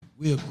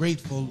We are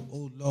grateful,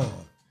 oh Lord.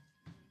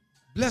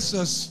 Bless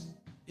us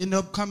in the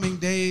upcoming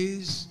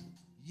days,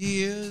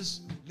 years.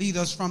 Lead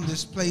us from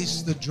this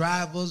place, the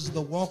drivers, the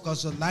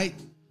walkers of light.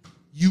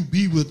 You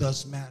be with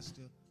us,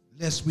 Master,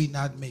 lest we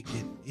not make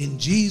it. In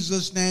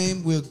Jesus'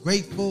 name, we're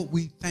grateful.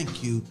 We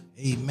thank you.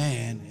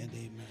 Amen and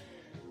amen.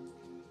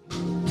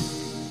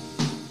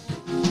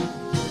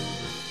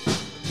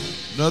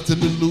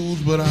 Nothing to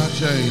lose but our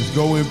chains.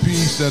 Go in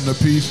peace, and the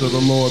peace of the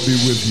Lord be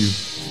with you.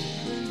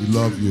 We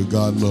love you.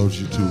 God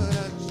loves you too.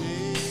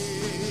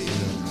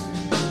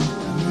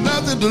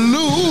 Nothing to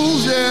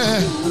lose, yeah,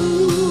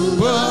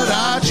 but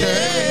our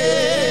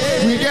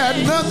chains. We got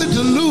nothing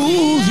to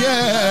lose,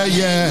 yeah,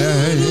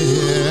 yeah,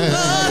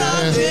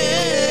 yeah.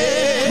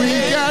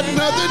 We got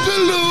nothing to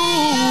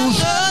lose,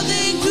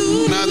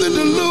 nothing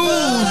to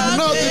lose,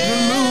 nothing